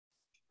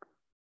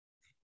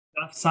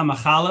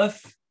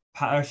Samachalef,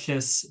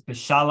 Parshas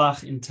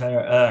Beshalach in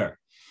Torah.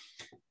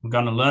 We're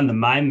going to learn the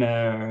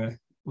Maimer,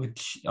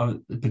 which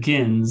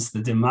begins the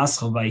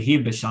Demaschal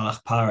Vayhi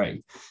Beshalach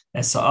Parai.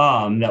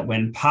 That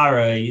when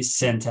Parai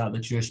sent out the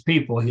Jewish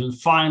people, he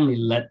finally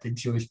let the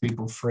Jewish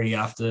people free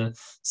after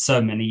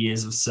so many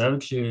years of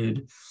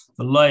servitude.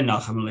 V'lo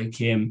nachem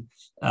alekim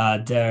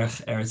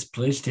derech Eretz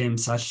Plishtim.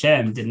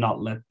 Hashem did not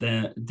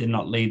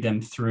lead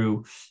them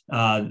through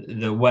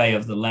the way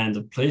of the land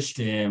of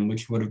Plishtim,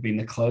 which would have been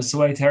the closer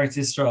way to Eretz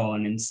Yisrael,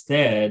 and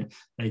instead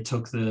they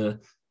took the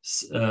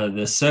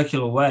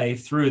circular way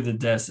through the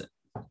desert.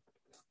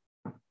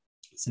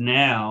 So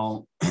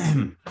now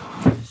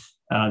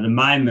the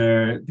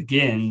Maimer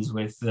begins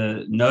with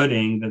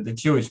noting that the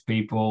Jewish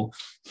people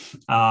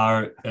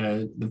are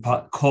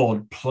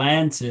called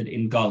planted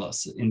in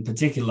Galus. In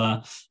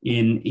particular,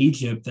 in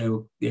Egypt,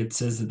 it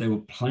says that they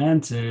were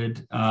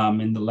planted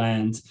in the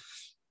land.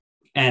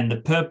 And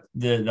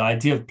the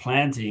idea of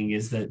planting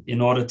is that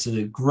in order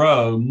to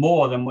grow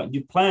more than what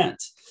you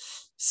plant.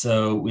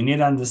 So we need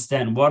to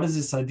understand what is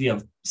this idea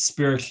of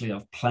spiritually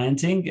of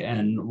planting,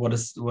 and what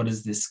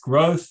does this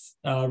growth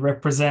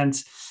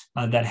represent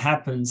that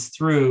happens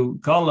through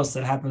galus,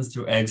 that happens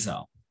through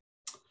exile.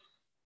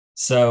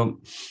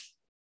 So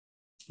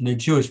the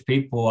Jewish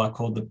people are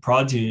called the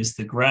produce,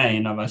 the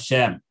grain of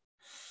Hashem,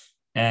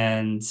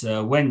 and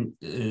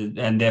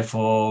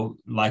therefore,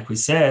 like we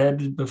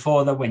said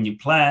before, that when you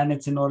plant,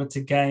 it's in order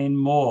to gain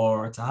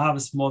more, to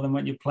harvest more than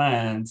what you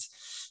plant.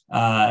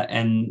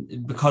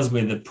 And because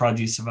we're the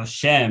produce of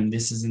Hashem,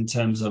 this is in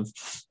terms of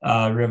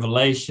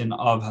revelation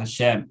of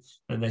Hashem,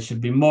 that there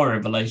should be more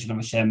revelation of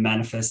Hashem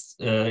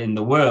manifest in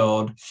the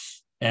world,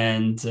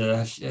 and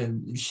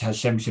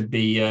Hashem should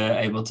be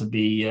able to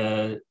be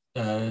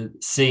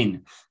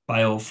seen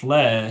by all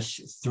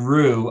flesh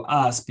through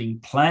us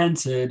being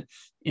planted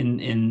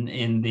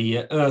in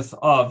the earth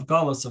of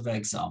galus, of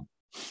exile.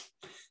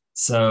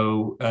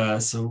 So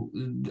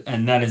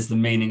and that is the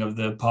meaning of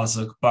the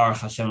pasuk Baruch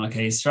Hashem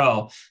Elokei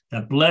Yisrael,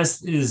 that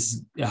blessed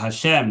is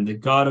Hashem, the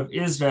God of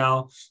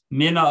Israel,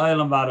 min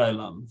ha'olam v'ad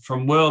olam,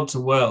 from world to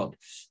world.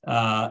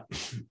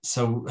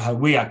 So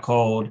we are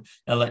called,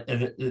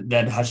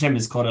 that Hashem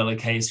is called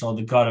Elokei Yisrael,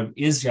 the God of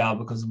Israel,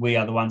 because we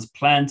are the ones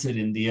planted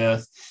in the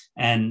earth,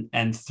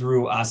 and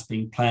through us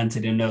being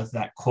planted in earth,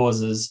 that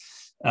causes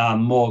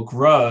more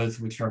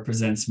growth, which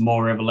represents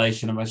more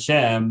revelation of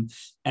Hashem,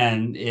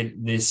 and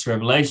this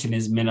revelation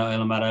is min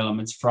ha'olam ad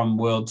olam. It's from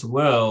world to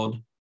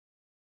world,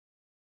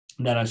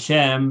 that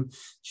Hashem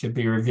should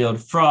be revealed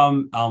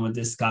from Alma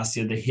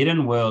Diskasia, the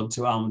hidden world,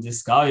 to Alma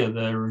Diskalia,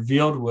 the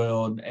revealed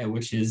world,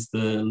 which is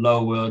the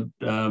low world,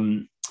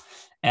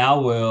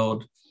 our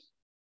world.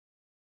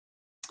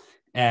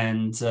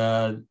 And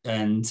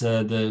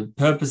the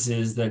purpose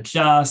is that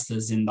just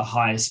as in the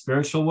highest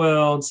spiritual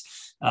worlds,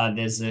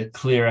 there's a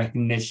clear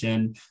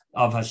recognition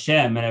of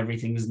Hashem, and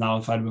everything is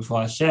nullified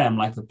before Hashem,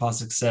 like the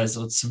pasuk says,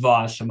 that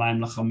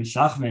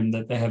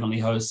the heavenly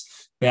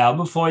hosts bow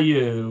before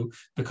you,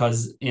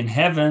 because in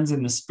heavens,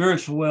 in the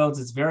spiritual worlds,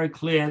 it's very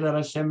clear that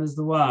Hashem is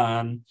the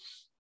one,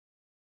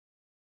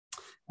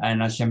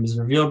 and Hashem is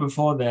revealed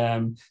before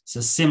them.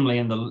 So similarly,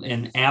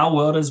 in our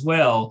world as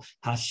well,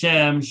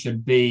 Hashem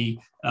should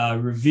be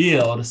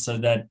revealed, so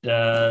that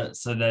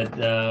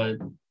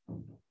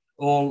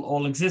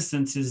all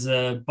existence is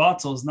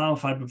battles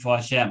nullified before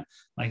Hashem.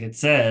 Like it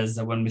says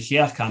that when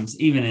Mashiach comes,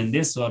 even in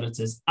this world, it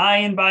says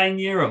ayin b'ayin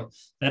yiru,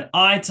 that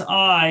eye to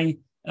eye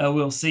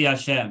will see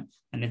Hashem,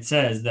 and it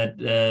says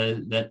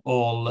that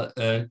all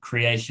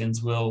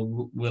creations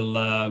will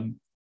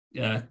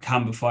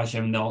come before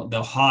Hashem, and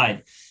they'll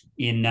hide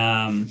in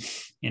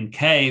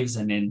caves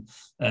and in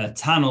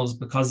tunnels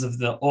because of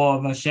the awe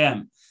of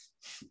Hashem.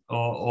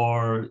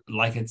 Or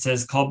like it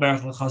says, Kol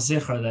berach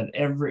l'chasicha,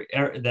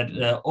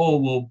 that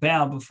all will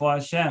bow before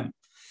Hashem.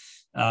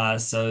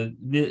 So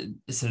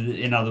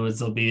in other words,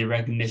 there'll be a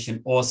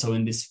recognition also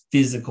in this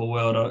physical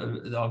world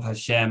of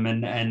Hashem,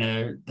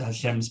 and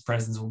Hashem's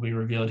presence will be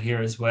revealed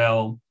here as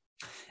well.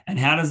 And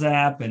how does that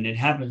happen? It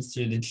happens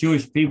through the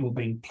Jewish people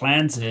being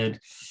planted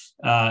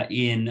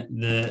in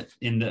the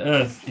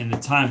earth in the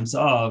times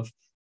of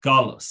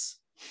galus.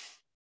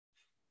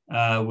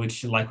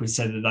 Which, like we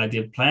said, the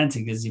idea of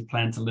planting is you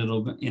plant a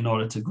little bit in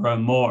order to grow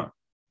more.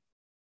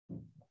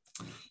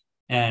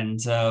 And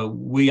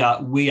we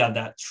are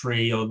that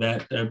tree, or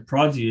that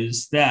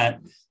produce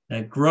that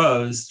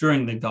grows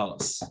during the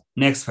galus.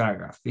 Next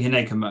paragraph.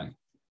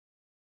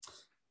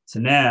 So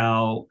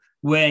now,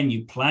 when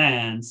you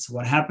plant,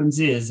 what happens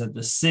is that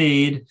the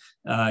seed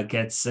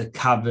gets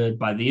covered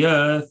by the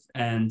earth,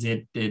 and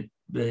it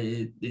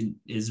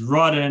is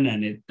rotten,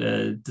 and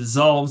it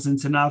dissolves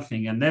into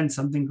nothing, and then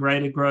something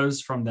greater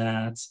grows from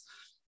that.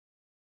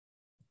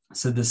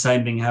 So the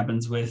same thing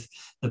happens with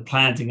the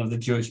planting of the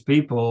Jewish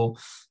people,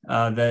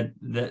 that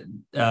they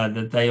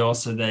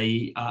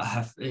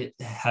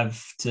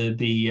have to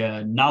be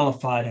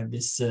nullified, have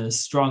this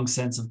strong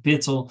sense of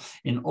bittul,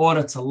 in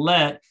order to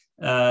let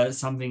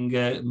something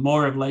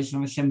more revelation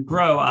of Hashem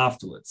grow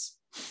afterwards.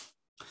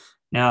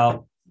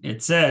 Now,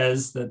 it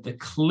says that the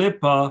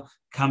klippa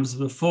comes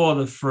before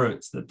the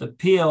fruit, that the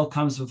peel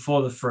comes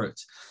before the fruit.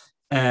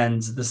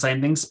 And the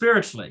same thing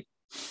spiritually,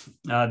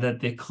 that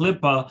the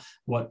klippa,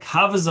 what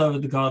covers over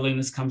the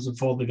godliness, comes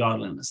before the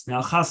godliness.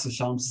 Now, chas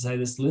v'shalom, to say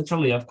this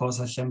literally, of course,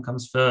 Hashem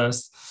comes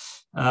first,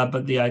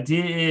 but the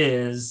idea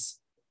is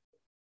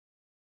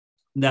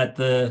that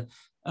the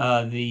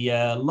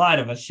light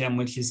of Hashem,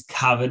 which is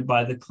covered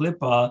by the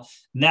klippa,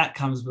 that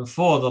comes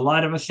before the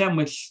light of Hashem,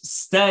 which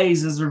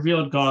stays as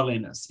revealed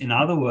godliness. In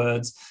other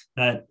words,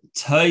 that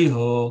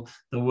tohu,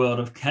 the world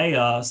of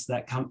chaos,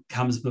 that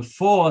comes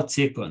before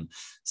tikkun.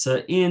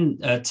 So in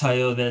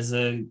tohu, there's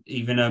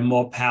even a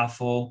more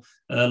powerful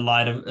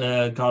light of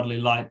godly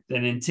light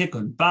than in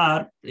tikkun,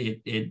 but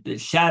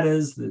it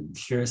shatters the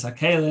shiras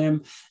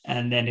hakelim,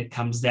 and then it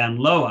comes down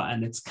lower,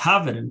 and it's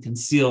covered and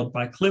concealed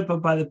by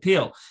klippa, by the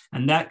peel,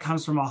 and that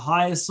comes from a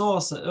higher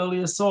source, an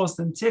earlier source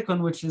than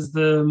tikkun, which is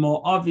the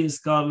more obvious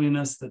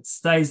godliness that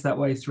stays that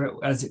way through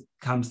as it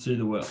comes through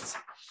the world.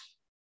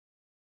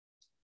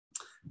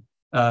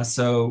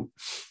 So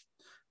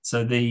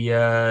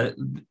the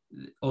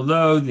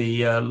although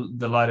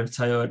the light of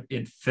Tohu,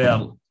 it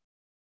fell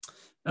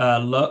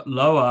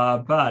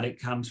lower, but it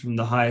comes from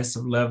the highest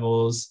of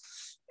levels.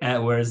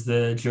 Whereas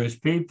the Jewish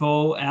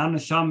people, our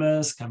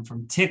neshamas, come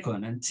from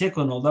tikkun, and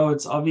tikkun, although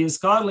it's obvious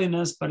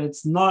godliness, but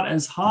it's not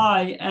as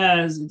high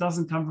as, it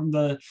doesn't come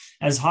from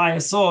as high a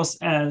source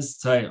as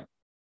Tohu.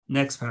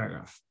 Next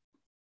paragraph.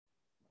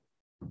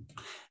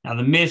 Now,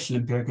 the Mishnah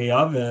in Pirkei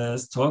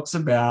Avos talks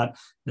about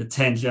the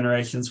 10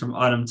 generations from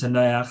Adam to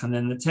Noach, and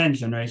then the 10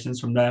 generations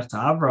from Noach to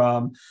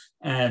Abraham.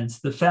 And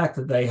the fact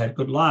that they had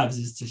good lives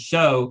is to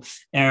show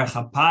Erech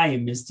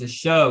HaPayim, is to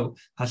show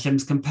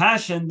Hashem's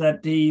compassion,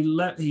 that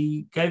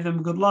he gave them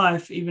a good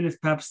life, even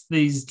if perhaps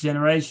these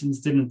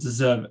generations didn't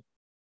deserve it.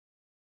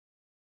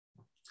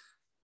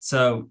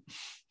 So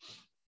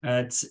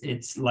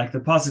it's like the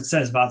pasuk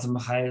says,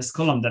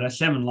 that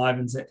Hashem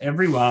enlivens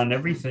everyone,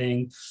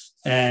 everything,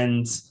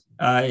 and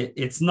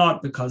it's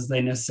not because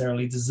they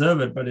necessarily deserve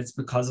it, but it's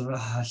because of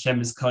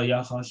Hashem is Kol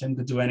Yachol. Hashem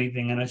could do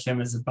anything, and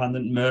Hashem is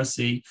abundant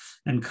mercy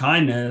and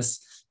kindness.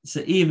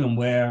 So even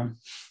where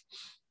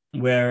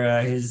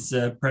His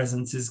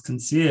presence is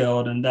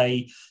concealed, and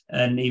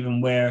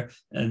even where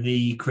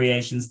the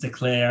creations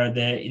declare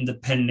their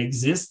independent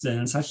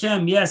existence,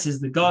 Hashem, yes, is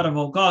the God of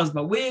all gods,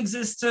 but we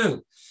exist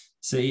too.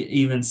 So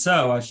even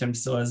so, Hashem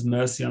still has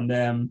mercy on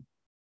them,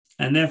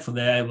 and therefore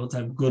they're able to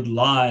have good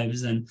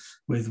lives and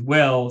with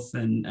wealth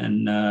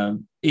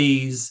and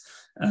ease,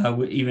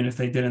 even if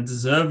they didn't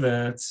deserve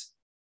it,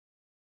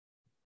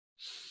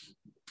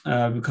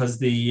 because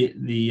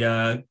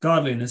the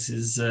godliness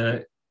is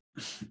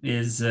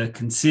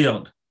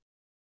concealed,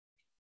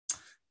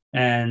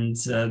 and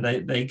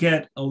they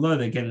get, although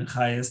they're getting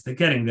chayas, they're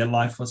getting their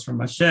life force from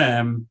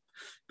Hashem,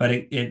 but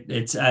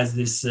it's as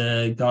this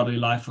godly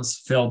life force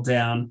fell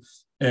down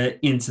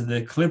into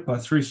the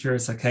klippa through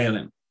shiras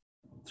hakelim,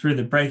 through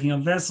the breaking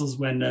of vessels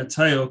when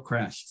Tohu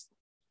crashed.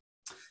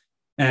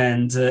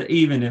 And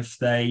even if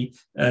they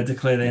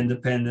declare their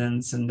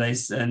independence, and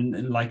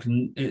like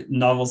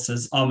Novel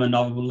says,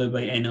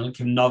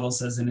 Novel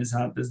says in his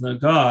heart there's no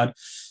God,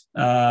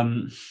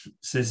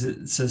 so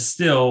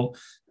still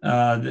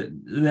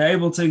they're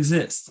able to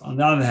exist. On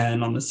the other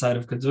hand, on the side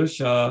of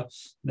Kedusha,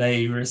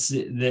 they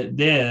receive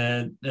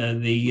the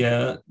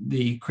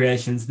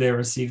creations there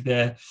receive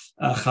their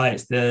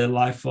chayes, their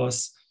life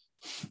force,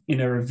 in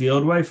a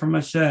revealed way from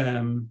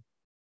Hashem,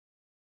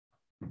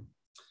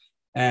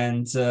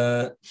 and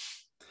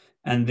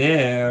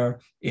there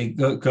it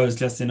goes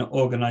just in an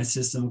organized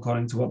system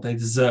according to what they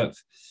deserve,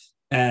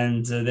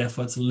 and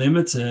therefore it's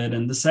limited.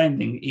 And the same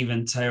thing,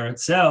 even Torah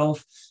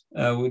itself,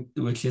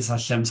 which is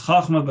Hashem's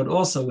chachma, but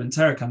also when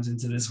Torah comes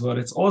into this world,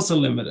 it's also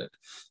limited.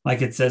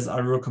 Like it says,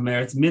 Aruk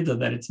Meretz Midah,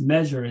 that its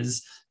measure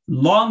is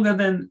longer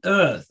than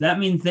earth. That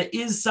means there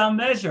is some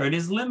measure. It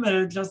is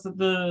limited, just that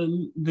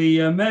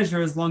the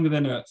measure is longer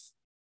than earth.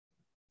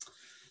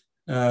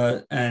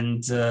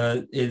 And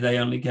they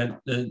only get,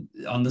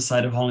 on the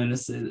side of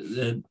holiness,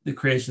 the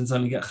creations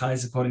only get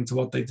chayes according to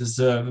what they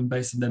deserve and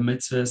based on their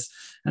mitzvahs.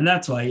 And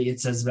that's why it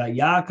says about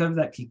Yaakov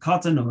that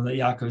kikotan, or that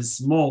Yaakov is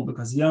small,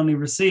 because he only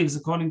receives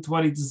according to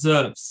what he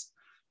deserves.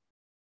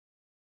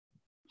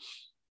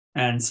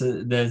 And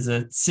so there's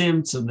a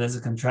tzimtzum, there's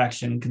a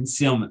contraction,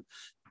 concealment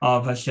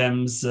of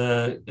Hashem's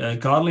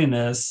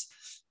godliness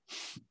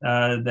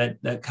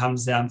that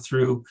comes down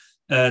through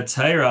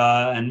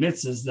Torah and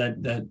mitzvahs,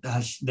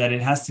 that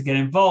it has to get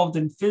involved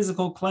in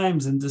physical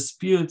claims and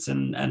disputes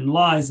and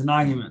lies and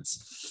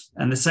arguments.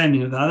 And the same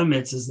thing with other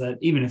mitzvahs, that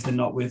even if they're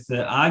not with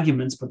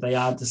arguments, but they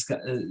are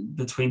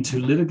between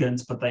two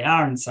litigants, but they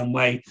are in some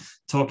way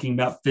talking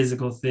about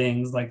physical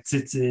things like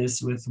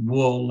tzitzis with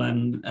wool,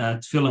 and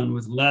tefillin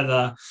with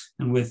leather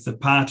and with the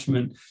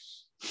parchment.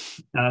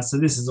 So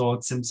this is all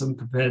tzimtzum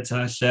compared to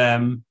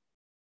Hashem.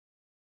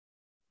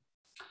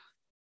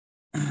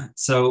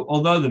 So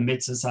although the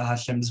mitzvahs are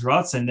Hashem's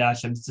ratzon, they're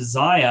Hashem's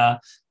desire,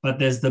 but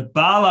there's the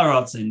Bala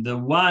ratzon, the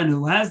one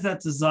who has that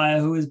desire,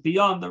 who is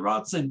beyond the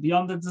ratzon,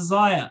 beyond the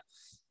desire.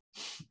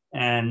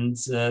 And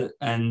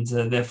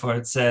therefore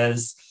it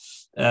says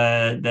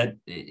that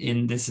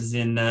this is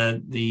in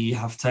the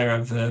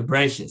Haftarah of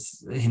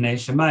Bereshis, Hinei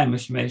Shemayim,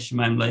 Shmei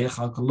Shemayim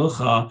Leichal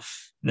Kalucha,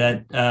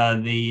 that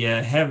the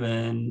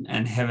heaven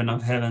and heaven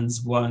of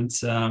heavens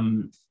won't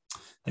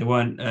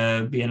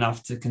be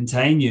enough to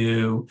contain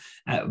you,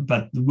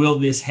 but will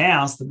this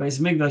house, the Beis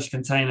Mikdash,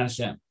 contain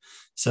Hashem?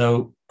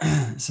 So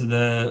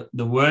the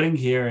wording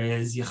here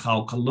is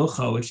Yachal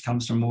Kalucha, which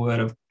comes from a word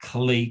of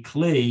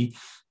kli,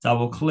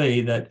 double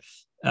kli, that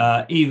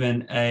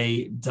even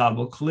a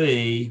double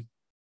kli,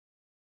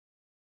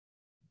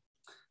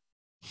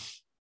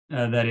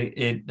 that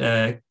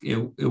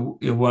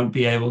it won't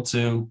be able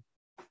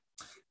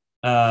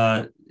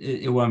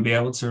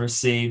to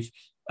receive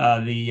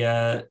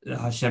the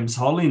Hashem's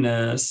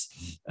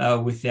holiness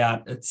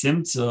without a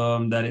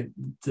tzimtzum,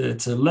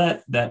 to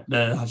let that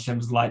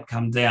Hashem's light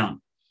come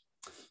down.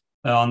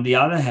 On the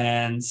other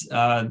hand,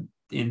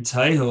 in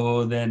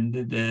Tehu, then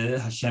the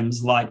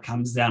Hashem's light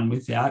comes down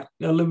without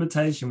a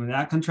limitation,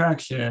 without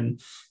contraction,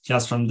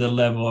 just from the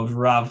level of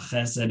Rav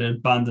Chesed,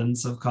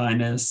 abundance of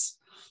kindness.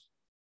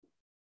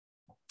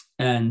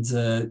 And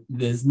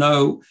there's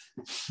no,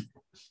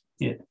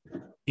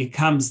 it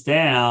comes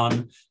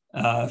down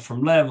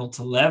from level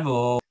to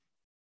level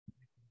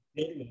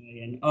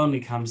and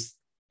only comes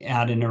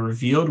out in a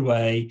revealed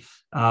way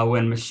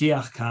when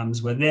Mashiach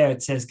comes, where there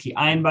it says, Ki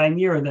ayin b'ayin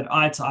yira, that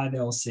eye to eye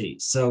they'll see.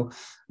 So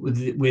with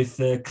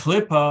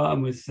Klippa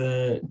and with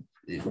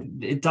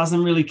it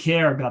doesn't really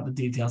care about the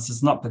details.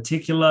 It's not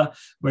particular.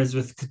 Whereas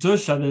with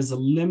Kedusha, there's a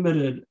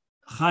limited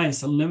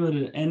chayes, a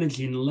limited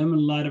energy and a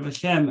limited light of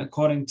Hashem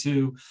according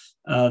to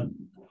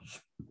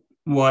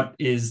what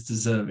is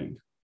deserving.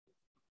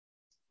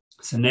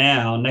 So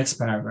now, next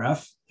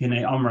paragraph,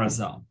 Hinei Amar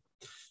Azal.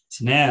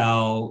 So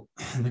now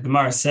the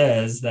Gemara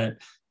says that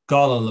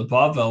Gala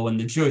LeBavel, when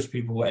the Jewish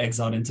people were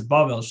exiled into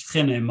Bavel,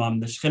 Shechina Imam,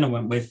 the Shechina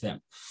went with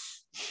them.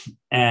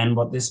 And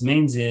what this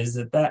means is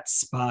that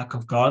spark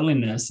of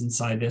godliness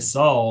inside their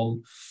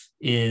soul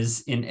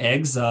is in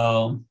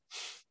exile,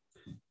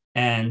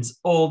 and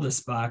all the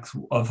spark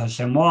of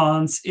Hashem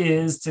wants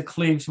is to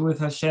cleave with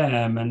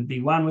Hashem and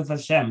be one with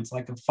Hashem. It's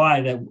like a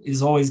fire that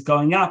is always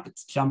going up;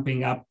 it's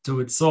jumping up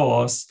to its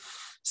source.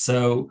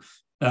 So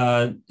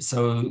what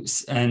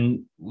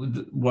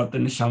the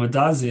neshama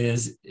does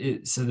is,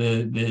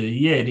 the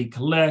yid, he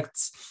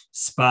collects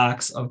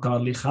sparks of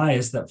godly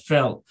chayes that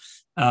fell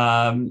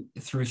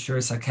through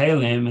Shuras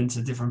HaKelim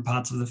into different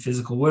parts of the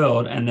physical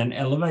world, and then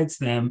elevates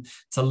them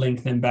to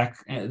link them back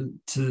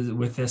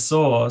with their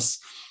source.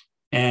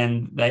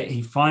 And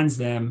he finds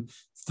them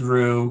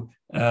through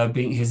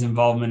being his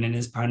involvement in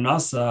his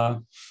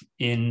parnasa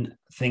in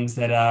things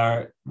that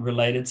are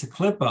related to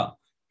Klippa.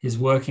 He's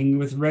working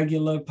with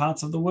regular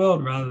parts of the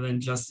world rather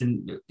than just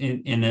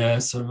in a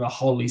sort of a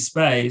holy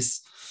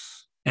space.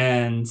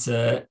 And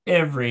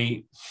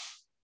every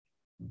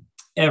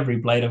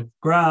blade of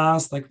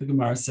grass, like the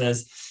Gemara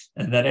says,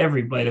 that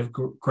every blade of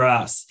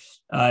grass,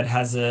 it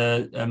has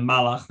a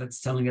malach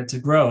that's telling it to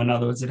grow. In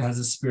other words, it has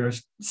a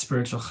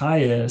spiritual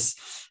chayas.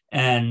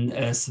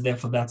 And so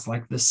therefore that's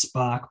like the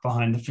spark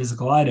behind the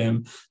physical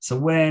item. So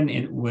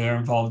when we're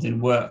involved in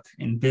work,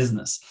 in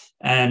business,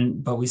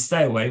 but we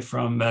stay away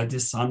from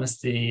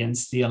dishonesty and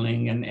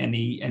stealing and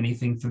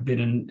anything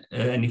forbidden,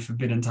 any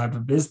forbidden type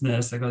of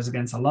business that goes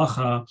against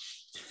halacha,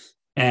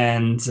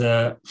 and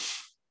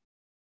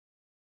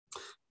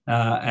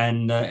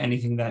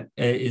anything that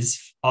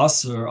is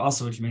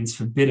also, which means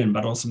forbidden,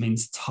 but also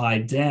means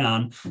tied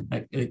down,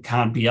 like it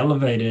can't be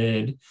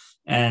elevated.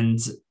 And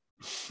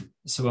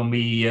so when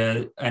we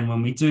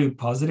do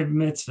positive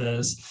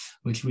mitzvahs,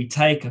 which we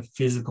take a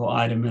physical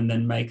item and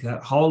then make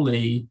that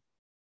holy.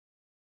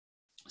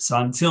 So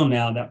until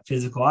now, that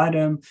physical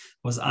item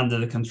was under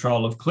the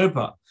control of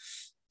Klippa,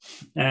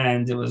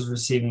 and it was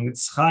receiving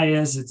its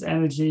chayas, its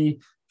energy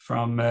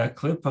from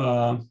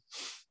Klippa.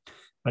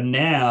 But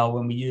now,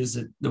 when we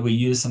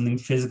use something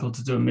physical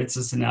to do a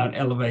mitzvah, so now it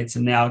elevates,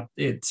 and now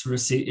it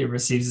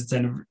receives its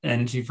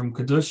energy from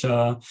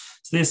Kedusha.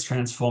 So this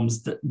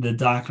transforms the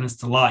darkness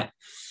to light.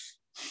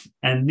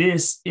 And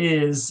this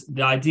is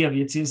the idea of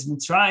Yetzias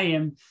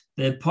Mitzrayim.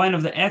 The point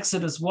of the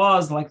Exodus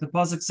was, like the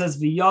pasuk says,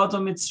 "V'yodo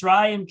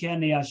Mitzrayim ki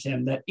ani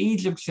Hashem," that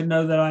Egypt should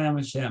know that I am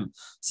Hashem.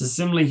 So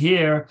similarly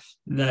here,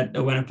 that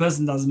when a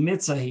person does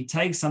mitzvah, he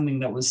takes something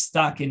that was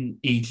stuck in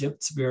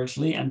Egypt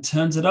spiritually and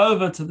turns it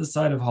over to the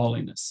side of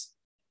holiness.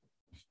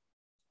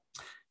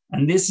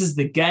 And this is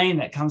the gain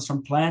that comes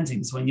from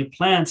planting. So when you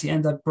plant, you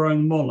end up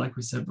growing more, like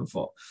we said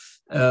before.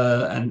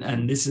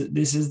 And this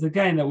is the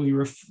gain that we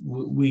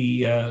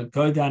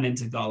go down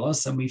into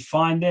Galus, and we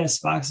find there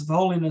sparks of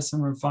holiness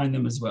and refine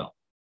them as well.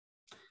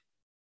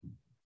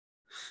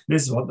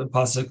 This is what the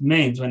pasuk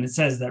means when it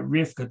says that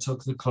Rivka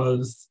took the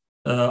clothes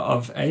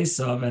of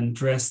Esav and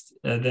dressed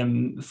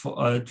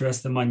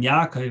them on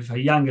Yaakov, her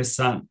youngest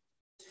son.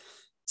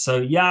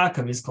 So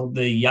Yaakov is called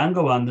the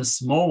younger one, the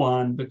small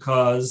one,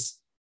 because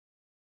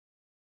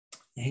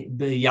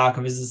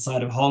Yaakov is the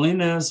side of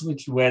holiness,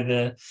 which where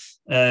the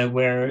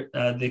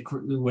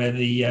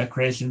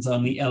creation's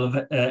only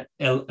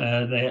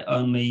they're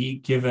only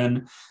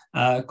given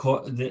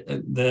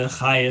the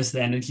highest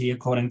energy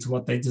according to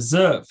what they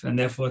deserve, and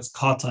therefore it's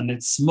katan,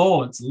 it's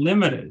small, it's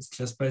limited, it's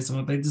just based on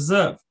what they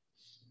deserve,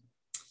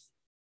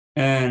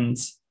 and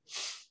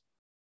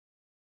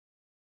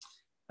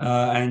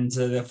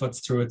therefore it's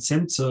through a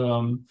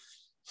symptom.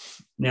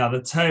 Now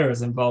the Torah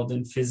is involved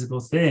in physical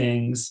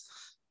things,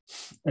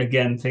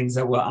 again, things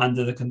that were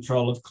under the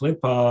control of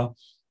Klippa.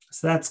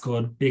 So that's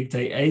called Big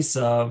Day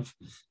Esav,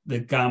 the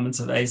garments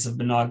of Esav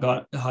ben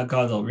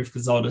Hagadol,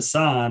 Rivka's older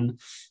son,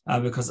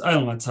 because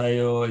Olam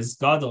HaTorah is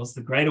Gadol, it's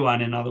the greater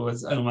one. In other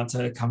words, Olam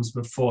HaTorah comes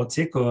before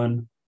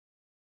Tikkun.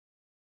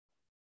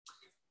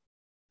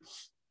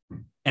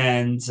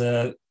 And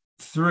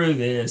through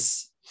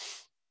this,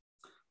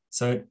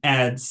 so it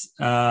adds,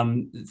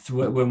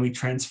 when we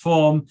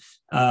transform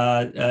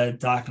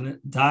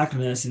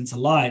darkness into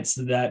light,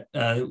 so that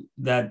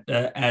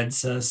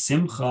adds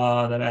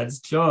simcha, that adds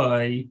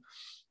joy,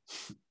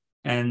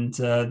 and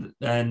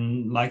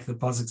like the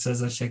pasuk says,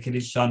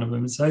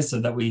 so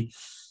that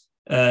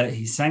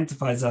he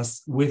sanctifies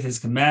us with his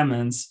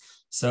commandments.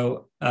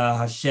 So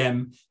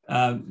Hashem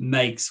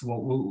makes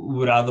what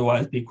would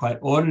otherwise be quite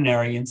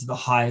ordinary into the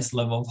highest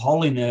level of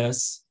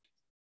holiness.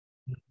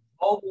 The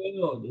whole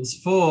world is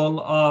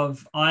full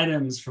of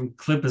items from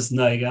Klippas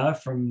Noga,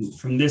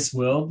 from this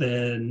world.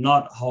 They're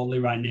not holy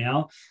right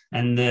now,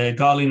 and the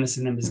godliness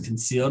in them is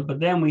concealed.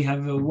 But then we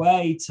have a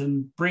way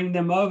to bring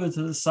them over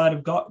to the side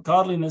of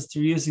godliness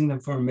through using them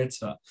for a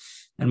mitzvah.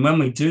 And when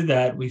we do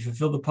that, we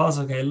fulfill the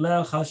pasuk,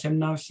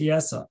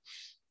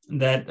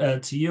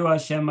 that to you,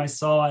 Hashem, my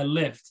soul, I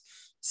lift.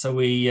 So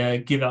we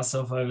give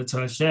ourselves over to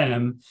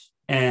Hashem.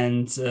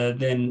 And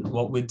then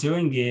what we're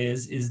doing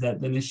is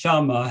that the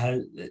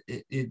neshama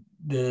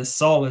the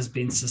soul has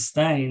been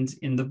sustained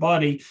in the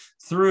body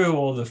through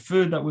all the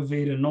food that we've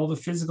eaten and all the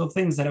physical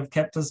things that have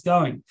kept us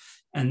going.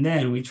 And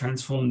then we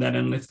transform that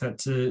and lift that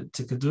to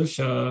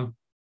Kedusha.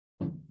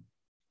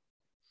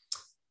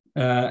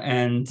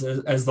 And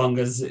as long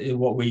as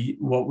what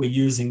we're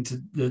using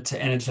to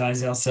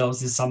energize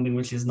ourselves is something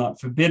which is not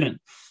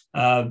forbidden.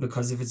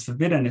 Because if it's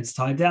forbidden, it's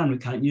tied down. We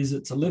can't use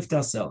it to lift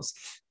ourselves.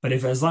 But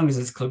as long as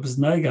it's klippas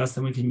nogas,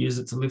 then we can use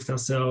it to lift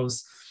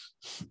ourselves.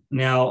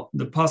 Now,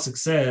 the pasuk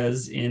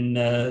says in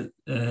the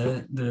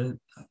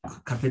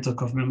kapitel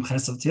Kov Mem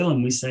Ches of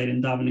Tilim, we say it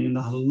in davening in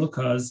the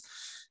Halalukas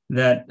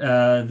that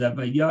Haydei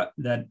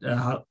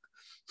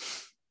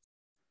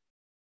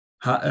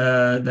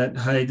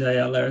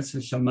Aleretz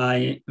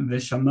v'Shamayim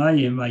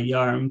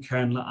v'Yarim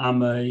Karen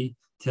la'amay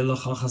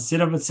Tilucha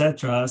Chasidav,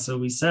 etc. So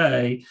we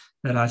say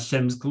that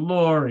Hashem's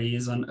glory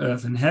is on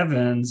earth and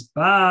heavens,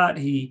 but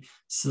He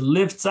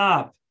lifts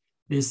up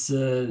this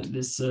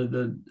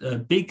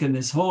beacon,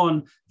 this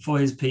horn for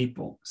His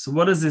people. So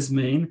what does this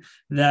mean?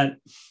 That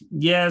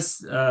yes,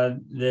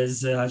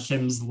 there's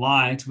Hashem's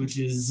light, which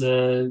is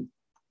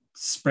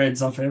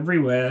spreads off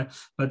everywhere,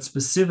 but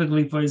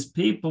specifically for His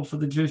people, for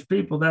the Jewish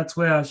people, that's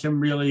where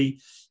Hashem really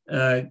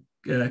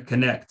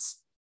connects.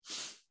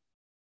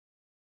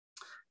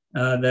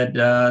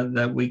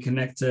 That we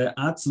connect to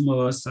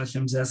Atzmos,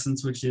 Hashem's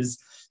essence, which is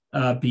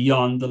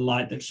beyond the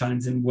light that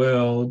shines in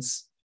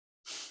worlds,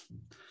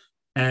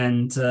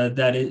 and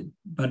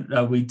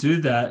we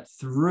do that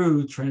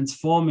through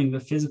transforming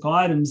the physical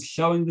items,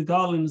 showing the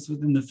godliness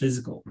within the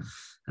physical,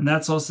 and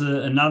that's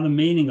also another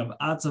meaning of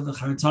Atzav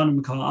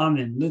v'Charatonim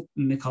Mikol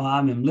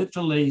Amim.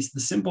 Literally, the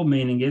simple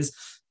meaning is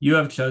you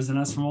have chosen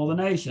us from all the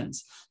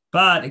nations.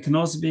 But it can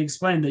also be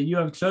explained that you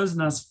have chosen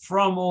us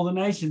from all the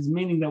nations,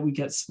 meaning that we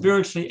get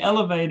spiritually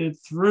elevated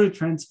through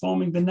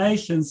transforming the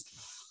nations,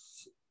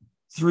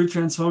 through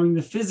transforming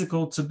the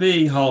physical to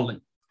be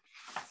holy.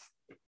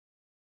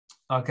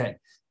 Okay,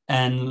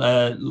 and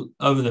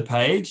over the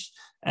page,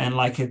 and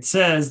like it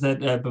says that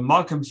that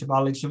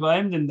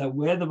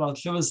where the Baal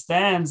Tshuva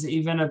stands,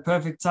 even a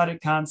perfect tzaddik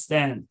can't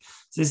stand.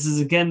 So this is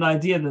again the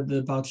idea that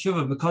the Baal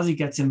Tshuva, because he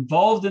gets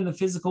involved in the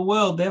physical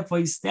world, therefore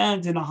he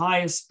stands in a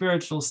higher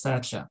spiritual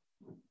stature.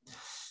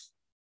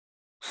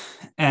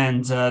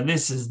 And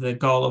this is the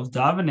goal of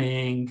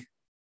davening.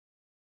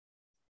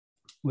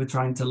 We're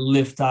trying to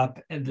lift up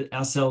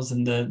ourselves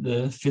in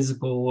the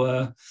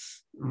physical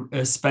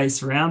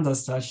space around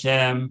us to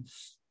Hashem.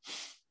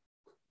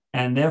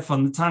 And therefore,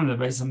 in the time of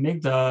the Beis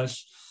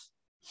HaMikdash,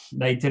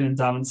 they didn't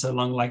daven so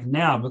long like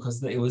now,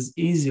 because it was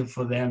easier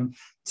for them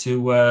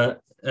to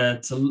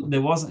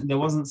there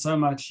wasn't so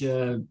much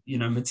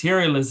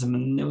materialism,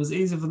 and it was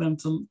easier for them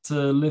to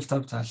lift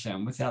up to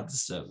Hashem without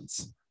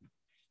disturbance.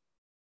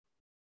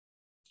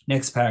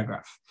 Next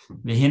paragraph.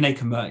 V'hinei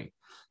kamei.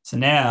 So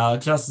now,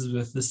 just as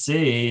with the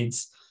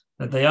seeds,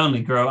 that they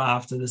only grow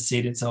after the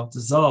seed itself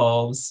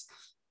dissolves.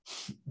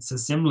 So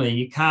similarly,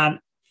 you can't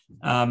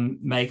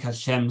make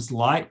Hashem's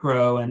light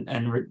grow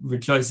and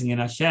rejoicing in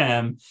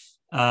Hashem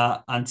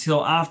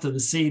until after the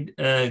seed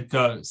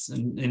goes.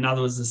 And in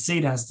other words, the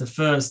seed has to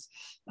first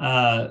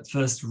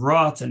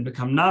rot and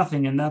become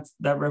nothing, and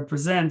that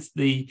represents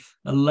the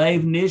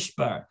Leib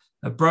nishbar,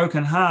 a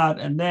broken heart,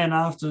 and then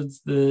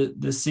afterwards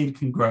the seed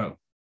can grow.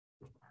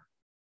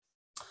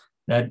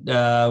 That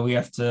we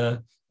have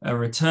to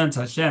return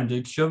to Hashem,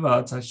 do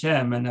tshuva to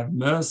Hashem, and have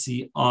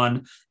mercy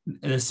on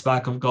the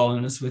spark of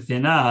godliness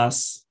within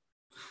us,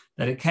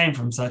 that it came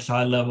from such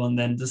high level and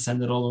then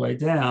descended all the way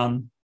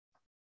down.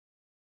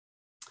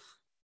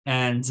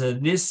 And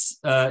this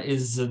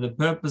is the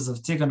purpose of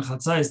Tikkun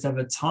Chatzos, to have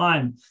a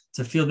time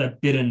to feel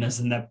that bitterness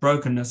and that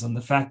brokenness on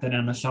the fact that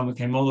our neshama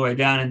came all the way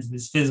down into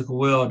this physical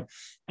world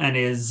and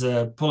is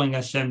pulling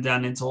Hashem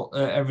down into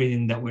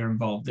everything that we're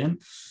involved in.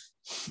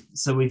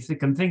 So we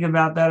can think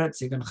about that at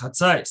Tikkun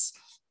Chatzos.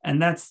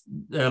 And that's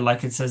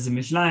like it says in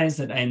Mishnah,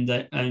 that Aim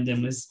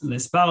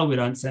Lispal, we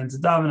don't send to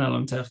daven,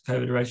 Elam Tech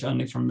Kovid Reish,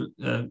 only from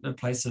a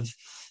place of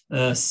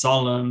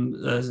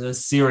solemn,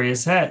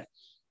 serious head.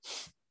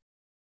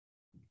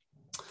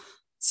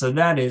 So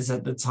that is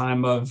at the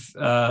time of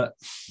Tikkun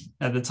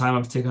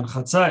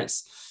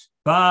Chatzos.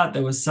 But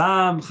there was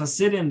some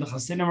Hasidim, the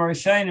Hasidim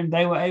Rishonim,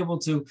 they were able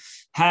to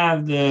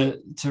have to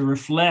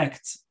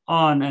reflect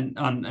on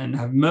and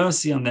have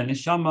mercy on their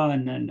neshama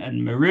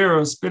and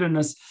mariros,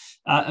 bitterness,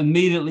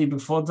 immediately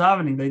before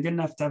davening. They didn't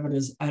have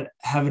to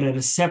have it at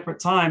a separate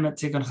time at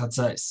Tikkun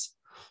Chatzos.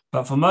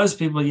 But for most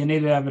people, you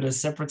need to have it at a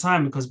separate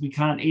time because we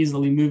can't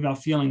easily move our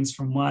feelings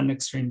from one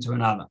extreme to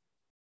another.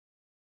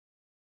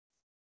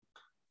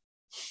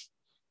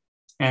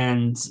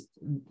 And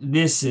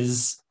this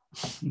is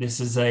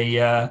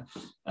a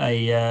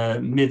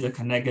midah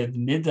connected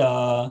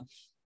midah.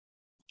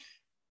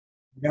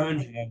 We don't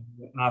have,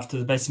 after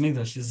the Beis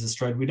Mikdash is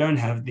destroyed, we don't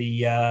have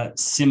the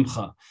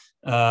simcha,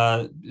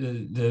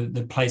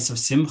 the place of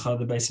simcha,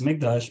 the Beis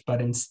Mikdash.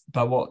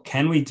 But what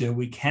can we do?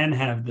 We can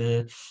have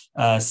the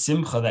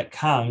simcha that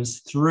comes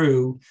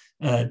through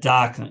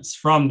darkness,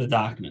 from the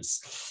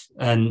darkness.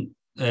 And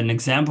an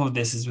example of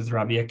this is with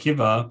Rabbi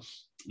Akiva,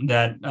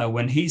 that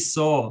when he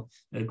saw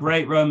a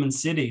great Roman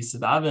city, so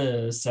the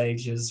other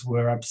sages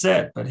were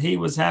upset, but he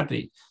was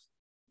happy.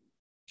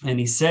 And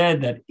he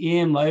said that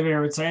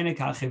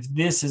if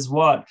this is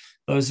what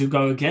those who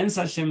go against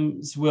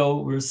Hashem's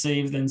will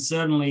receive, then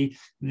certainly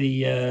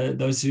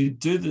those who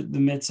do the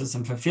mitzvahs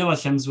and fulfill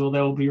Hashem's will,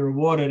 they will be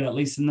rewarded, at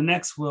least in the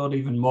next world,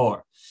 even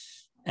more.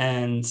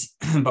 And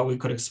but we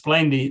could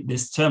explain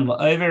this term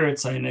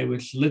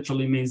which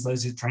literally means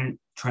those who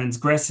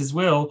transgress his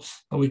will,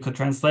 but we could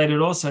translate it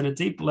also to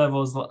deep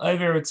levels,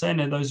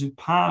 those who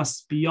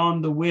pass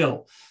beyond the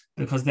will,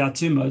 because there are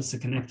two modes to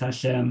connect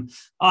Hashem.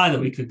 Either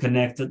we could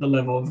connect at the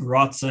level of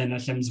Ratzon and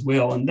Hashem's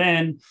will, and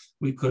then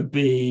we could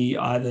be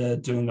either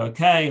doing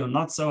okay or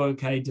not so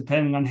okay,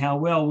 depending on how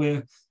well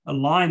we're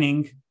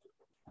aligning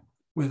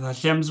with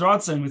Hashem's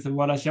Ratzon, with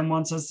what Hashem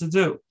wants us to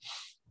do.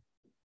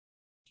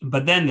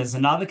 But then there's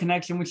another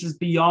connection which is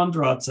beyond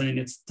Ratzon.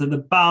 It's to the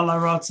Baal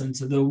HaRatzon,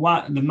 to the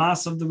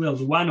mass of the will,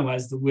 the one who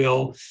has the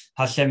will,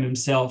 Hashem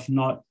himself,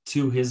 not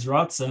to his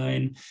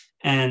Ratzon.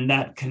 And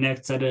that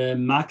connects at a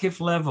makif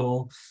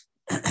level.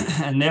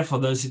 And therefore,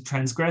 those who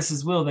transgress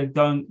his will,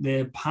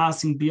 they're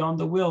passing beyond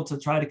the will to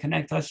try to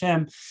connect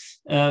Hashem,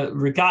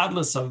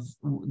 regardless of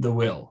the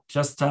will,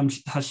 just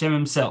Hashem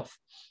himself.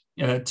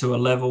 To a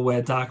level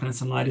where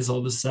darkness and light is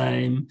all the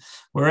same.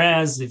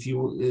 Whereas if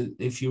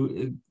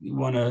you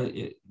want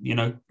to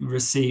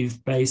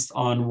receive based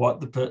on what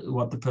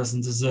the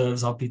person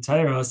deserves al pi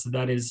Torah, so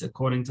that is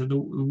according to the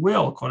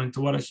will, according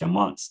to what Hashem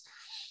wants.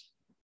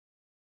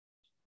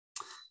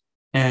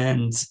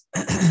 And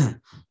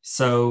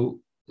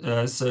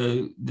those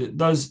who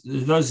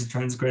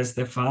transgress,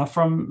 they're far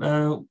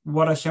from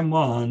what Hashem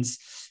wants.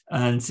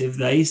 And if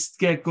they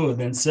get good,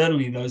 then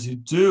certainly those who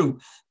do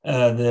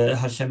the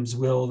Hashem's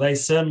will, they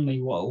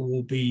certainly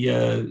will be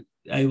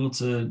able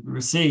to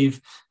receive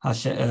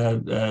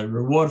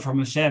reward from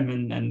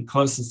Hashem and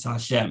closeness to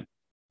Hashem.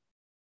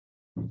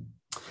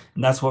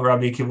 And that's what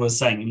Rabbi Akiva was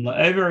saying.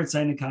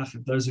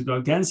 If those who go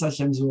against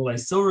Hashem's will, they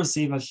still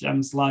receive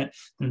Hashem's light,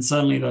 then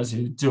certainly those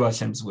who do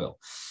Hashem's will.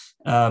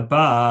 So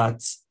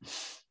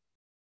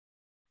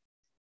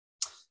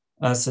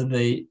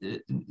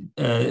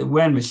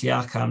when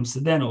Mashiach comes,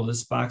 so then all the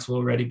sparks will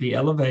already be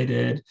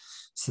elevated.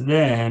 So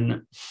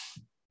then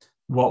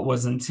what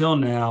was until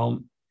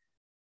now,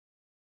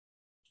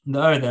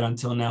 that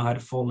until now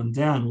had fallen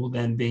down, will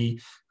then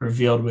be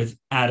revealed with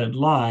added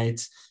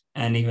light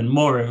and even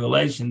more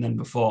revelation than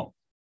before.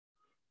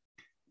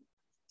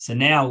 So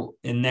now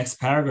in the next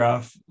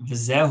paragraph,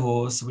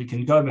 V'zehu, so we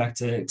can go back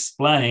to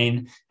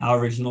explain our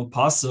original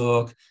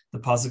pasuk. The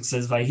pasuk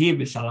says, "Vayhi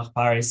b'shalach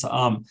Parei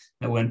sa'am,"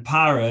 that when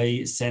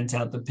Parei sent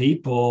out the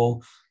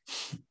people.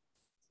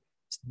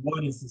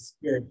 What is the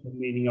spiritual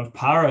meaning of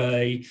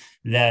Parei?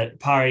 That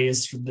Parei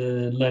is for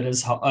the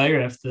letters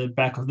ha'oref, the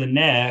back of the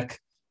neck,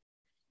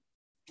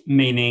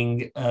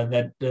 meaning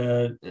that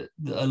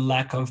a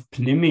lack of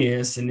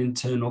pnimius, an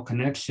internal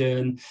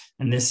connection,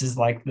 and this is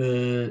like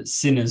the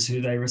sinners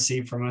who they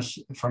receive from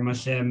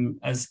Hashem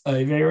as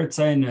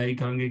overetzene,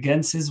 going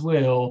against His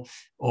will,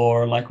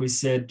 or like we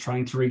said,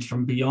 trying to reach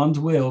from beyond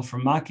will,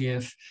 from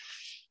makif.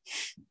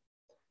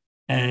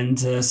 And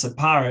so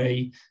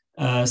Parei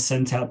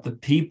sent out the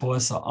people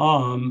as an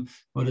arm.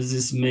 What does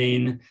this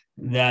mean?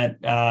 That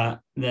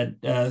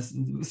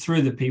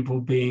through the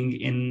people being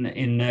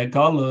in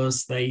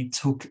Galus, they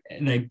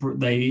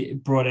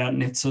brought out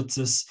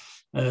netzutzes,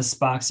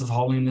 sparks of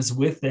holiness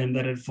with them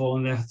that had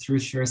fallen there through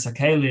Shiras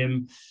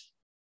HaKelim.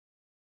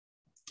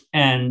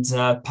 And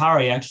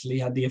Pari actually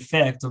had the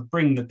effect of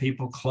bringing the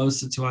people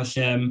closer to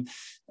Hashem.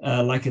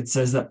 Like it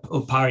says that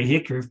Pari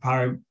Hikr, if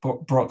Pari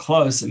brought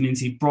close, it means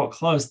he brought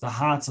close the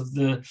hearts of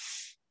Bnei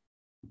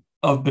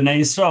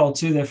Yisrael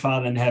to their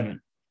Father in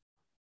heaven.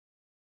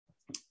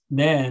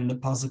 Then the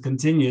pasuk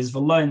continues,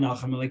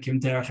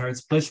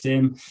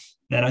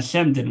 that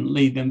Hashem didn't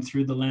lead them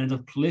through the land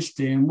of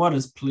Plishtim. What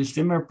does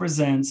Plishtim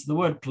represent? The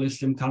word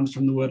Plishtim comes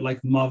from the word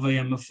like Mavai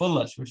and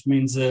Mefulash, which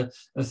means a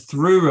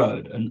through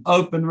road, an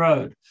open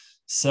road.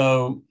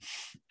 So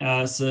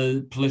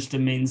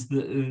Plishtim means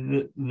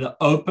the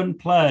open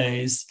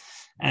place,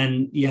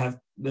 and you have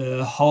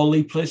the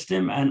holy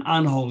Plishtim and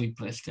unholy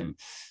Plishtim.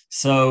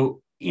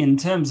 So in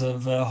terms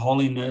of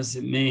holiness,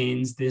 it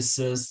means this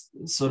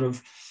sort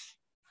of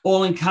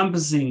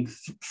all-encompassing,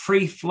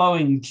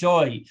 free-flowing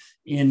joy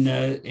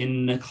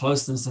in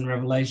closeness and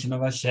revelation of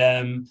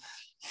Hashem.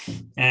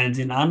 And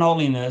in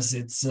unholiness,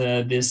 it's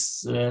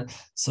this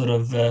sort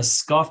of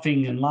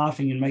scoffing and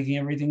laughing and making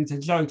everything into a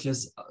joke,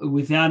 just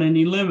without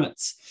any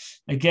limits.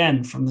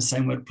 Again, from the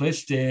same word,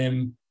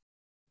 plishtim.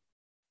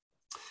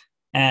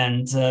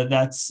 And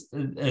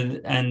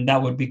that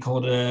would be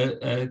called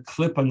a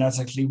klippa, and that's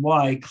actually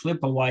why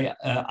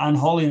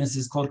unholiness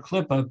is called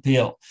klippa,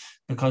 peel,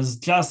 because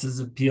just as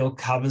a peel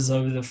covers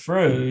over the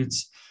fruit,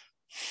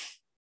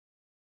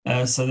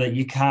 so that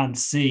you can't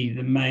see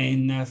the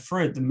main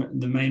fruit,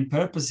 the main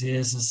purpose here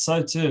is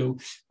so too,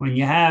 when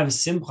you have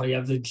simcha, you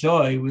have the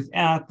joy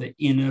without the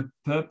inner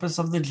purpose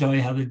of the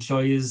joy, how the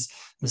joy is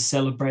the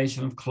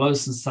celebration of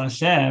closeness to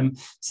Hashem,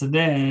 so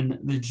then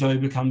the joy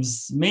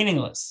becomes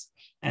meaningless.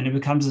 And it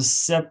becomes a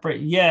separate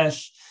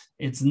yesh.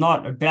 It's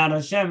not about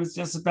Hashem, it's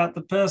just about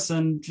the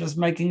person just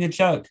making a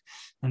joke.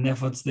 And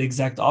therefore it's the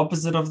exact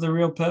opposite of the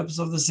real purpose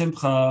of the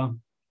simcha.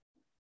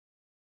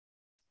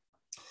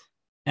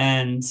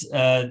 And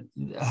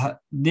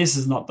this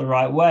is not the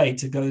right way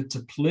to go to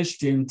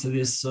plishtim, to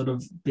this sort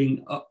of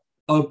being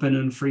open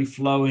and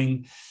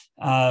free-flowing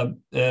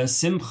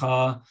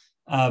simcha,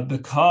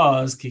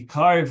 because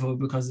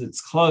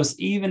it's close,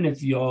 even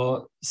if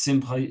your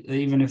simcha,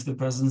 even if the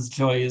person's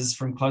joy is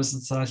from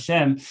closeness to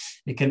Hashem,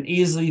 it can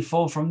easily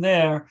fall from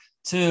there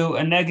to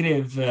a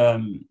negative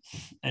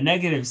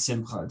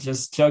simcha,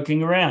 just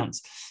joking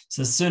around.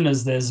 So as soon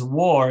as there's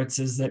war, it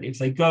says that if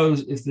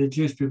the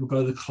Jewish people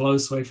go the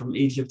close way from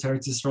Egypt to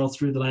Eretz Yisrael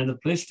through the land of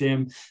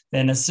Plishtim,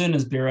 then as soon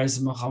as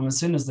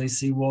they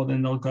see war,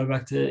 then they'll go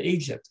back to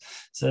Egypt.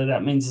 So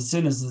that means as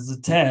soon as there's a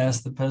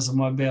test, the person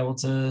won't be able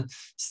to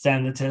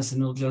stand the test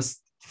and he'll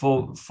just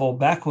fall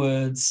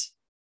backwards.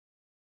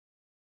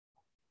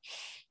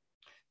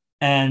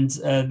 And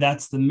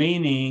that's the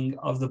meaning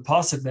of the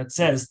pasuk that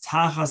says,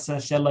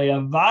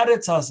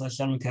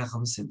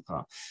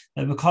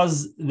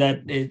 because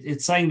that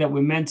it's saying that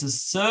we're meant to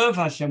serve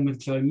Hashem with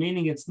joy,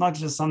 meaning it's not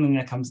just something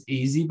that comes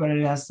easy, but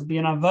it has to be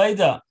an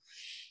avodah.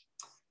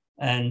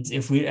 And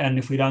if we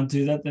don't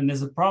do that, then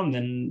there's a problem.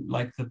 Then,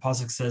 like the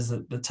pasuk says,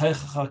 that the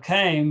teichacha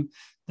came,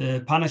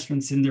 the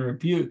punishments in the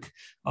rebuke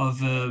of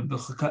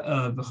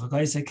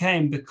b'chagaisa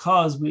came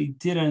because we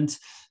didn't.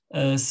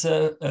 In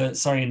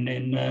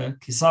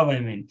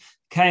Kisava,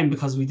 came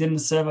because we didn't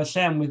serve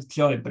Hashem with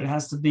joy, but it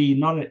has to be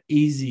not an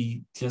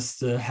easy,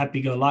 just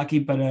happy-go-lucky,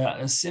 but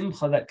a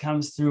simcha that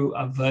comes through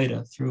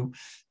avodah, through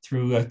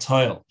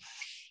toil.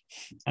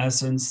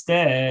 So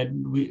instead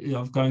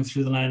of going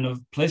through the land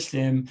of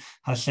Plishtim,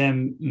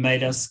 Hashem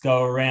made us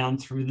go around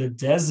through the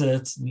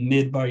desert,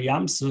 Midbar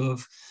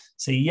Yamsuf.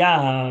 So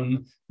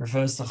Yam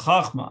refers to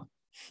Chachma.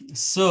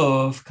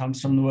 Suf comes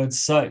from the word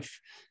Sof.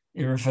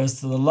 It refers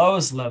to the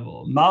lowest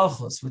level,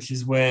 Malchus, which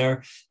is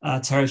where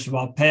Torah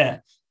Sheba'al Peh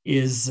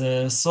is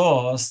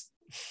sourced.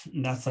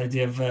 And that's the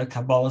idea of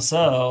Kabbalah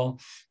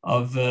Soul,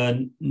 of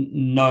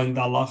knowing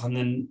the halacha and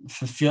then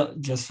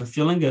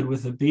fulfilling it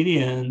with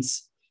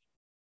obedience.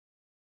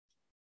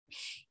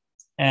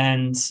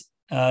 And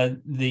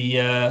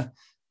the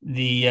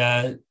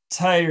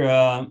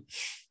Torah,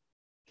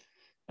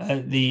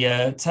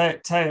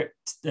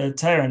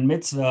 Torah and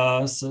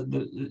mitzvah, so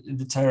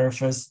the Torah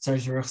refers to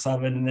Torah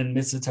Sheba'al and then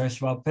mitzvah Torah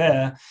Sheba'al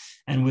Peh.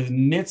 And with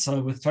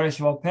mitzvah, with Torah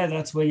Sheba'al Peh,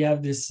 that's where you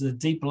have this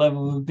deep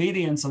level of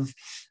obedience of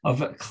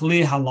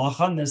clear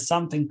halacha, and there's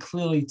something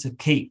clearly to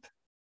keep.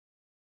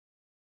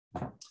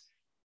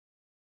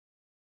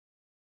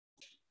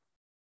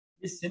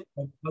 This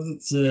simple, because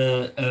it's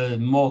a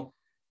more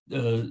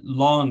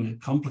long,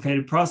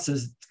 complicated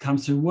process, it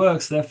comes through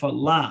works, therefore it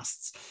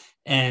lasts.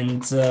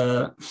 And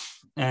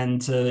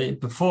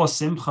before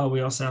Simcha,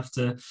 we also have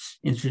to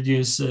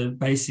introduce a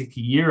basic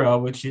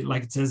Yira, which,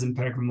 like it says in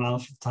Perek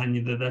Malach of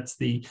Tanya, that's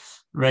the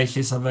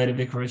Reishis Avodah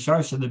V'Ikar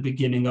Sharsha, the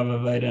beginning of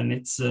Avodah, and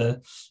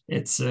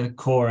its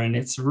core and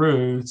its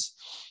roots.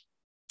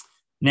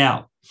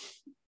 Now,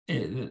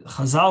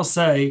 Chazal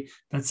say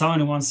that someone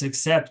who wants to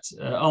accept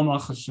Al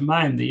Malchus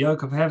Shemayim, the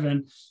yoke of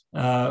heaven,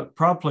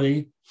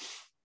 properly,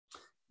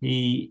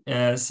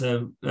 which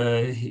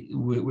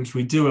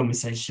we do when we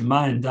say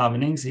Shemayim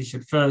davening, so he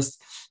should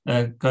first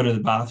go to the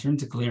bathroom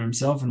to clear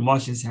himself and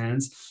wash his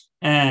hands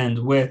and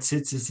wear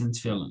tzitzis and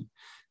tefillin.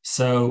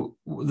 So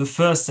the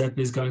first step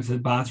is going to the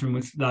bathroom,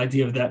 with the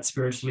idea of that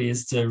spiritually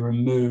is to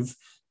remove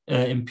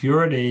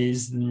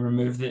impurities and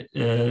remove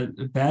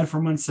the bad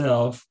from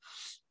oneself.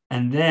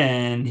 And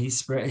then he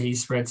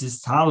spreads his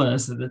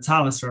talus, that the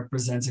talus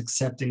represents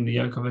accepting the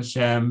yoke of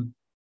Hashem,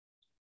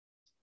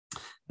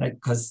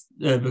 because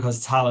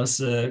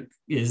talus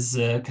is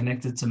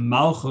connected to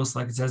Malchus,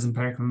 like it says in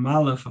Perek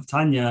Aleph of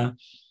Tanya.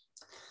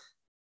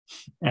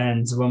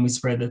 And when we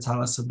spread the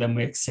talus, so then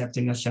we're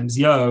accepting Hashem's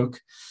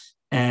yoke.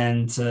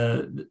 And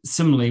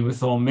similarly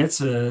with all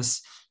mitzvahs,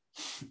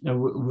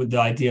 with the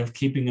idea of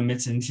keeping a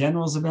mitzvah in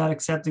general is about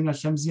accepting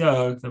Hashem's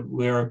yoke, that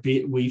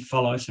we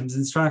follow Hashem's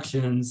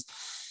instructions.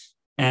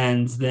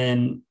 And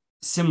then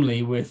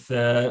similarly with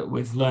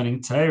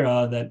learning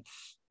Torah, that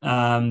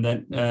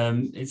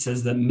it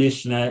says that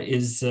Mishnah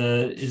is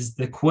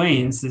the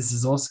queens. This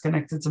is also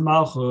connected to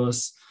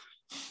Malchus,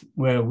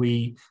 where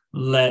we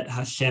let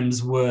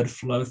Hashem's word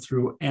flow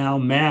through our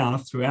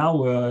mouth, through our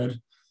word,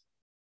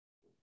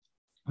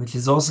 which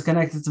is also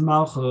connected to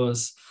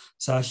Malchus.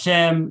 So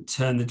Hashem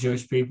turned the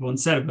Jewish people,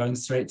 instead of going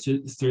straight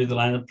through the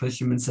land of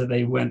Plishim, and so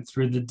they went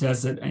through the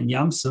desert and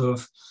Yam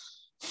Suf.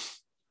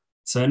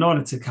 So in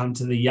order to come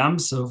to the Yam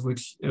Suf, we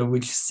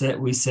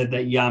said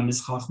that Yam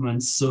is Chachma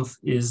and Suf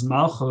is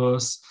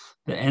Malchus,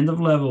 the end of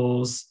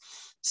levels.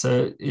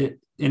 So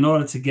in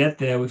order to get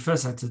there, we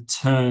first had to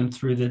turn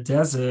through the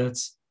desert.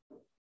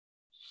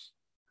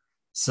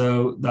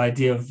 So the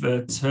idea of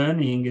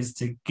turning is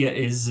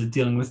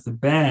dealing with the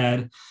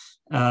bad.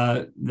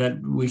 That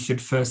we should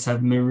first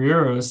have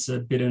meriros,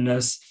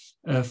 bitterness,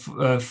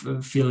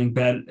 feeling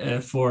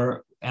bad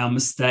for our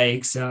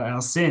mistakes,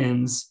 our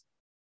sins.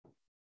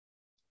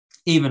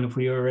 Even if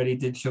we already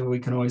did tshuva, we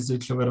can always do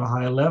tshuva at a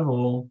higher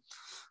level.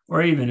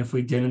 Or even if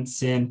we didn't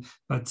sin,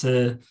 but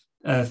to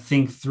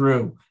think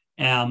through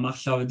our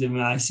machshava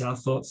d'maaseh, our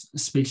thought,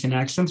 speech, and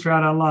action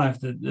throughout our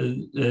life,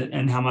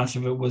 and how much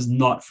of it was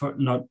not for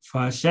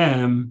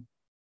Hashem.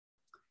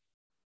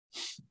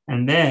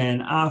 And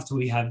then after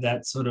we have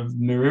that sort of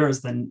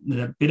mirrors, then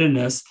the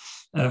bitterness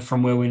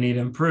from where we need to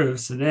improve,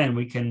 so then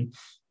we can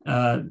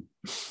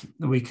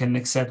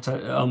accept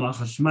Al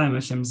Malchus Shemayim,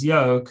 Hashem's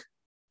yoke,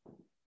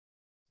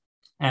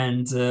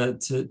 and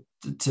to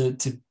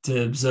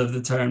observe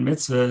the Torah and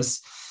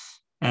mitzvahs.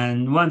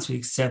 And once we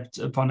accept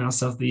upon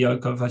ourselves the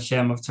yoke of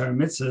Hashem of Torah and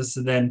mitzvahs,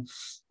 so then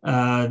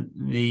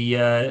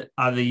the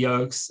other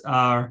yokes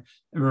are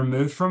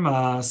removed from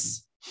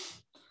us.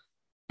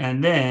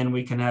 And then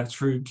we can have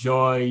true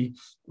joy,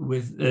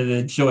 with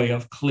the joy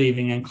of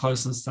cleaving and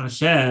closeness to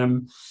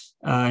Hashem,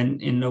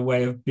 in the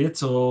way of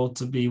bittul,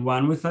 to be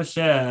one with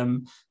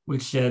Hashem,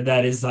 which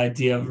that is the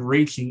idea of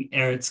reaching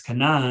Eretz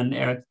Canaan.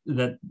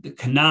 That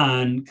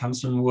Canaan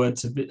comes from the word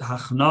to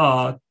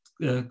hachna,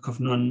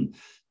 kafnon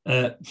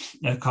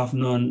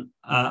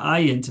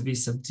ayin, to be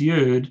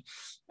subdued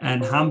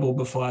and humble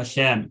before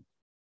Hashem.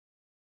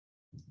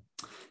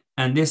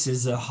 And this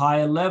is a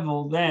higher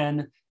level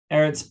than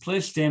Eretz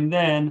Plishtim,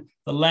 then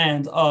the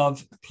land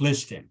of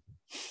Plishtim.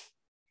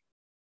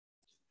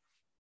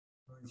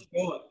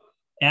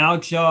 Our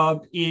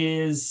job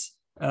is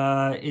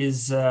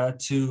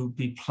to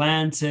be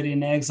planted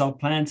in exile,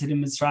 planted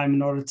in Mitzrayim,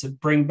 in order to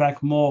bring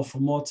back for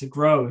more to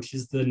grow, which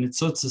is the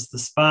nitzutzos, the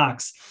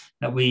sparks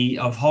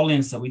of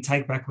holiness that we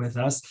take back with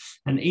us.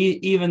 And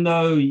even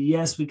though,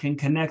 yes, we can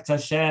connect to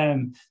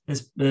Hashem,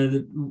 there's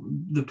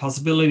the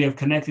possibility of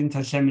connecting to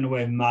Hashem in a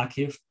way of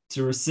makif,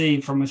 to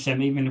receive from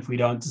Hashem, even if we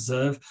don't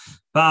deserve.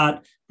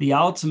 But the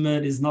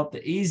ultimate is not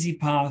the easy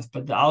path,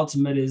 but the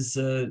ultimate is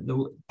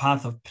the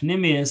path of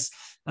Pnimius,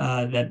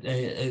 that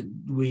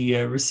we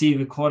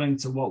receive according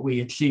to what we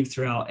achieve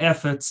through our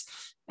efforts,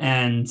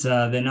 and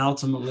then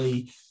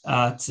ultimately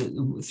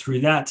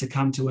through that to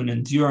come to an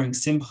enduring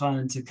simcha,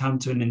 and to come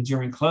to an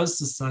enduring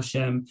closeness to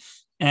Hashem,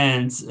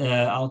 and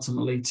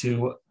ultimately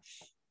to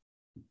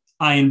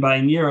ayin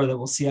bayin yiro, that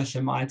we'll see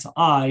Hashem eye to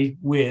eye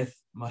with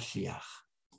Mashiach.